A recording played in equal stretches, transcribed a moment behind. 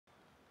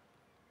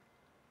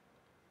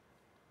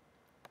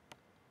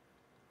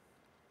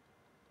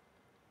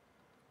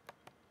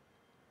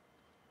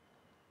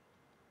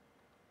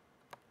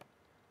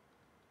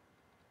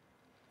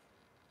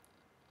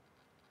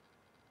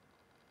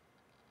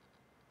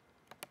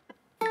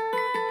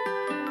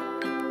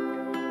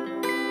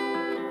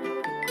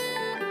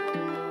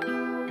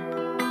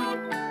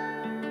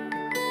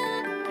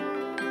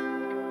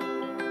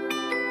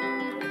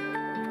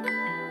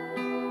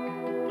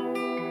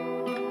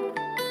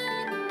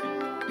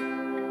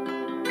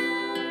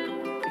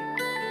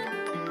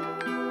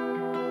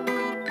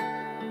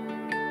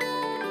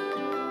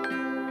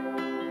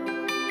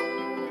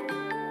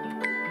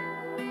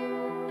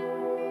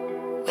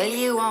Well,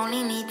 you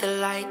only need the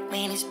light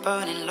when it's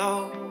burning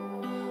low.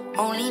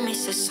 Only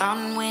miss the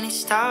sun when it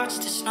starts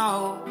to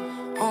snow.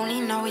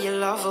 Only know you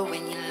love her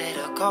when you let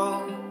her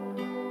go.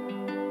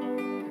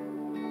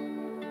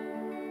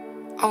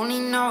 Only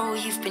know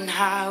you've been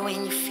high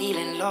when you're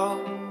feeling low.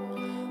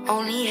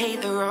 Only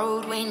hate the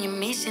road when you're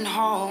missing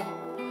home.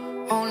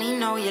 Only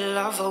know you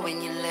love her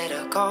when you let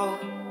her go.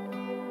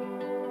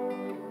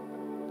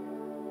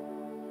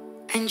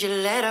 And you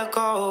let her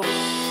go.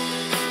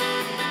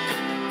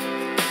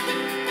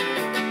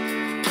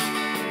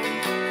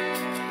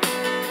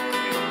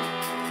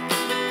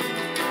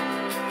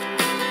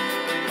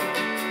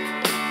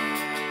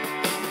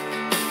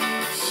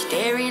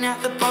 Staring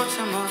at the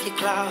bottom of your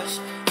glass,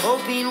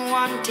 hoping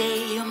one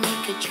day you'll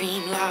make a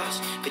dream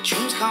last. But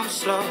dreams come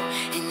slow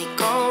and they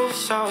go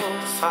so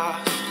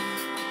fast.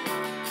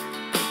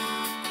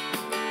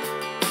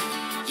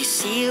 You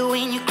see it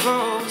when you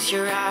close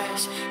your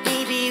eyes.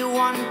 Maybe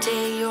one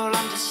day you'll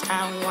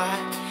understand why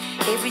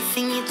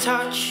everything you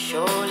touch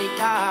surely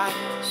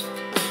dies.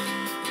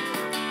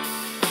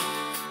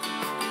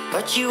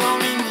 But you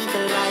only need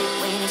the light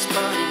when it's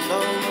burning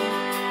low.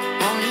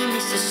 Only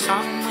miss the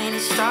sun when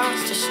it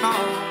starts to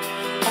snow.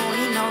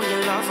 Only know you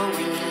love her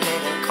when you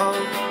let her go.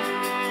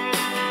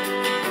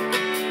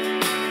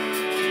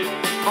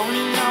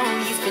 Only know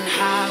you've been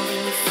high when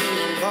you're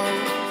feeling low.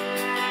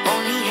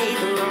 Only hate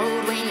the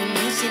road when you're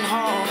missing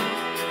home.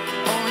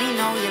 Only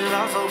know you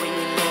love her when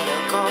you let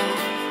her go.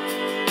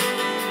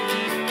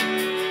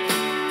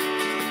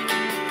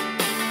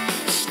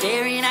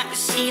 Staring at the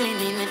ceiling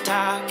in the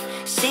dark,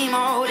 same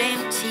old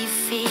empty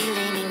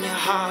feeling in your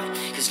heart.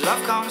 Cause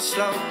love comes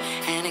slow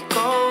and it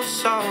goes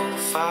so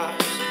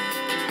fast.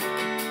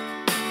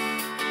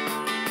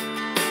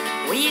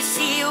 Well, you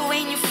see her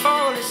when you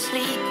fall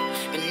asleep,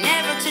 but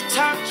never to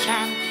touch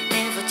and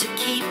never to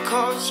keep.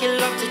 Cause you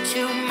loved her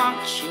too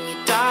much and you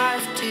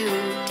dive too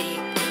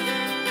deep.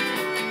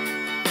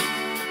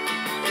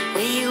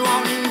 Well, you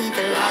only need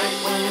the light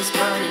when it's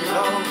burning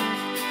low.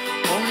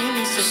 Only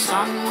miss the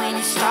sun when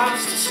it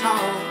starts to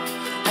snow.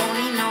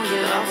 Only know you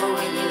love her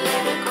when you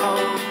let her go.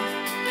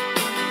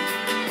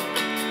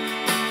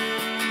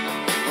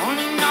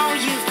 Only know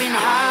you've been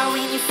high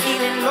when you're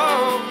feeling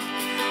low.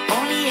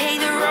 Only hate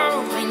the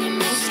road when you're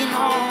missing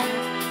home.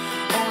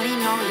 Only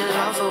know you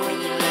love her when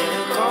you let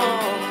her go.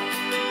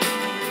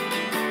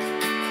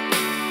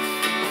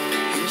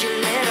 And you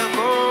let her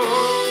go.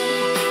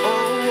 Oh,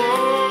 oh,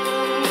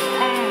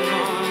 oh.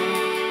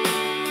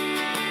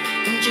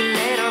 And you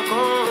let her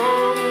go.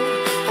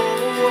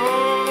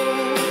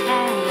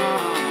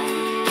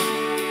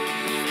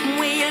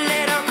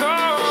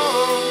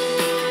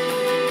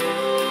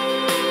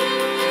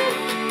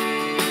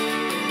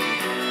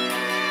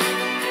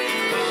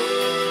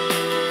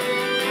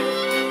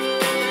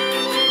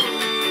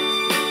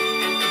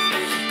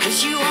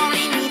 You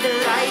only need the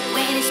light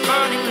when it's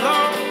burning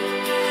low.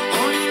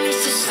 Only miss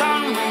the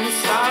sun when it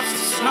starts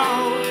to snow.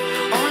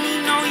 Only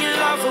know you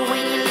love her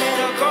when you let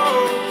her go.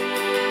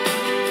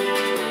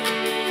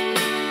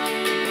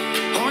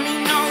 Only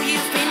know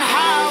you've been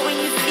high when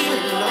you're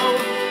feeling low.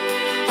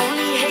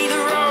 Only hate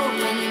the road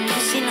when you're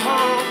missing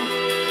home.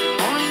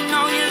 Only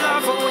know you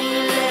love her when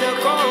you let her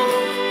go.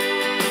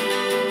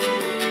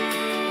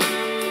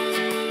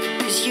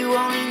 Cause you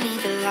only need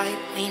the light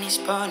when it's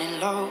burning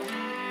low.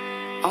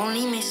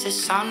 Only miss the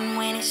sun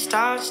when it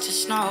starts to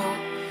snow.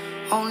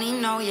 Only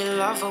know you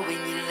love her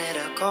when you let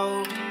her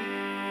go.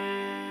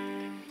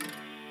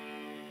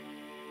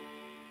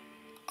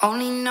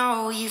 Only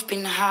know you've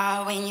been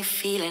high when you're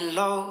feeling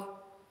low.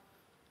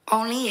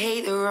 Only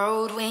hate the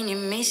road when you're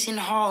missing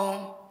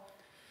home.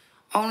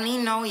 Only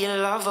know you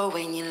love her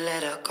when you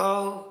let her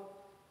go.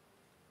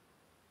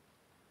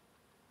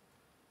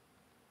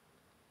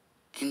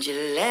 And you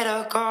let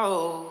her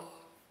go.